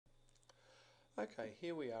Okay,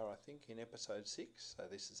 here we are, I think, in episode 6. So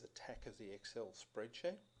this is Attack of the Excel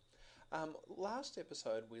spreadsheet. Last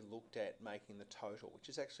episode we looked at making the total, which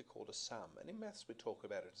is actually called a sum, and in maths we talk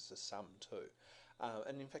about it as a sum too.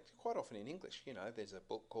 And in fact, quite often in English, there's a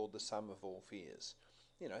book called The Sum of All Fears.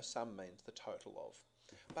 Sum means the total of.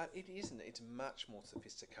 But it isn't, it's much more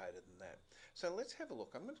sophisticated than that. So let's have a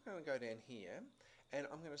look. I'm just going to go down here, and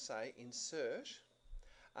I'm going to say insert,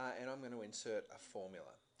 and I'm going to insert a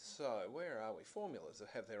formula. So where are we? Formulas that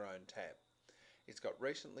have their own tab. It's got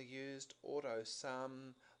recently used, auto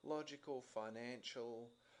sum, logical, financial,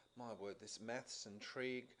 my word, this maths and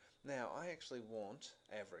trig. Now I actually want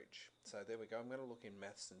average. So there we go. I'm going to look in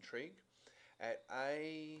maths and trig at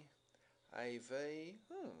AV.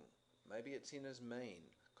 Maybe it's in as mean,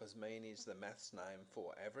 because mean is the maths name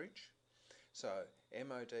for average. So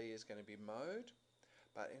MOD is going to be mode.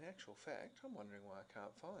 But in actual fact, I'm wondering why I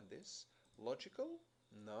can't find this. Logical?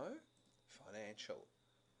 No. Financial?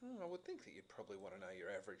 I would think that you'd probably want to know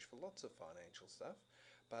your average for lots of financial stuff,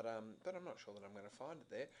 but I'm not sure that I'm going to find it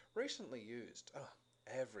there. Recently used.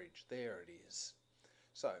 Average. There it is.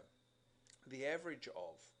 So, the average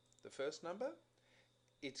of the first number,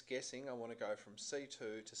 it's guessing I want to go from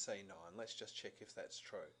C2 to C9. Let's just check if that's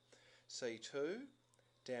true. C2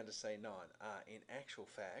 down to C9. In actual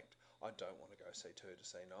fact, I don't want to go C2 to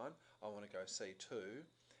C9. I want to go C2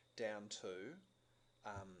 down to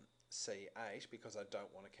C8 because I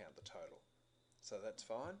don't want to count the total. So that's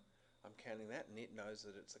fine. I'm counting that, and it knows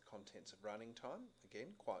that it's the contents of running time. Again,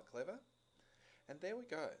 quite clever. And there we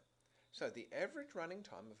go. So the average running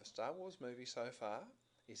time of a Star Wars movie so far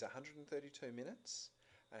is 132 minutes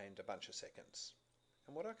and a bunch of seconds.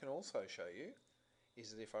 And what I can also show you is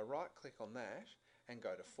that if I right click on that and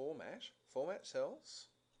go to Format Cells,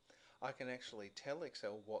 I can actually tell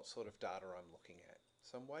Excel what sort of data I'm looking at.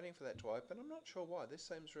 So I'm waiting for that to open. I'm not sure why. This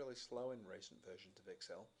seems really slow in recent versions of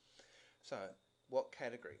Excel. So what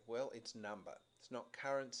category? Well, it's number. It's not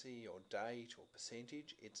currency or date or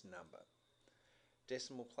percentage, it's number.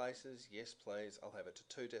 Decimal places, yes please. I'll have it to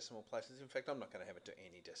 2 decimal places. In fact, I'm not going to have it to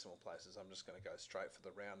any decimal places. I'm just going to go straight for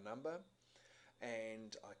the round number.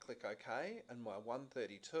 And I click OK, and my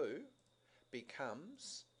 132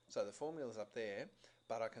 becomes, so the formula's up there,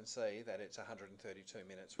 but I can see that it's 132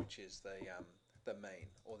 minutes, which is the mean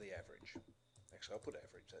or the average. Actually, I'll put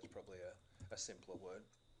average, that's probably a simpler word.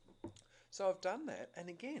 So I've done that, and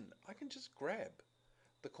again, I can just grab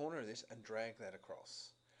the corner of this and drag that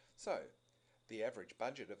across. So the average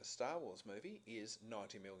budget of a Star Wars movie is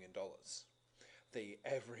 $90 million. The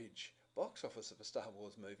average box office of a Star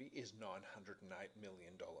Wars movie is $908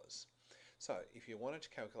 million. So if you wanted to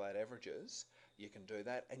calculate averages, you can do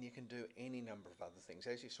that, and you can do any number of other things.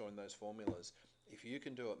 As you saw in those formulas, if you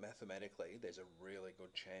can do it mathematically, there's a really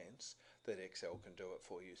good chance that Excel can do it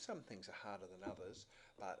for you. Some things are harder than others,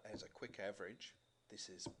 but as a quick average, this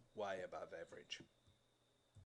is way above average.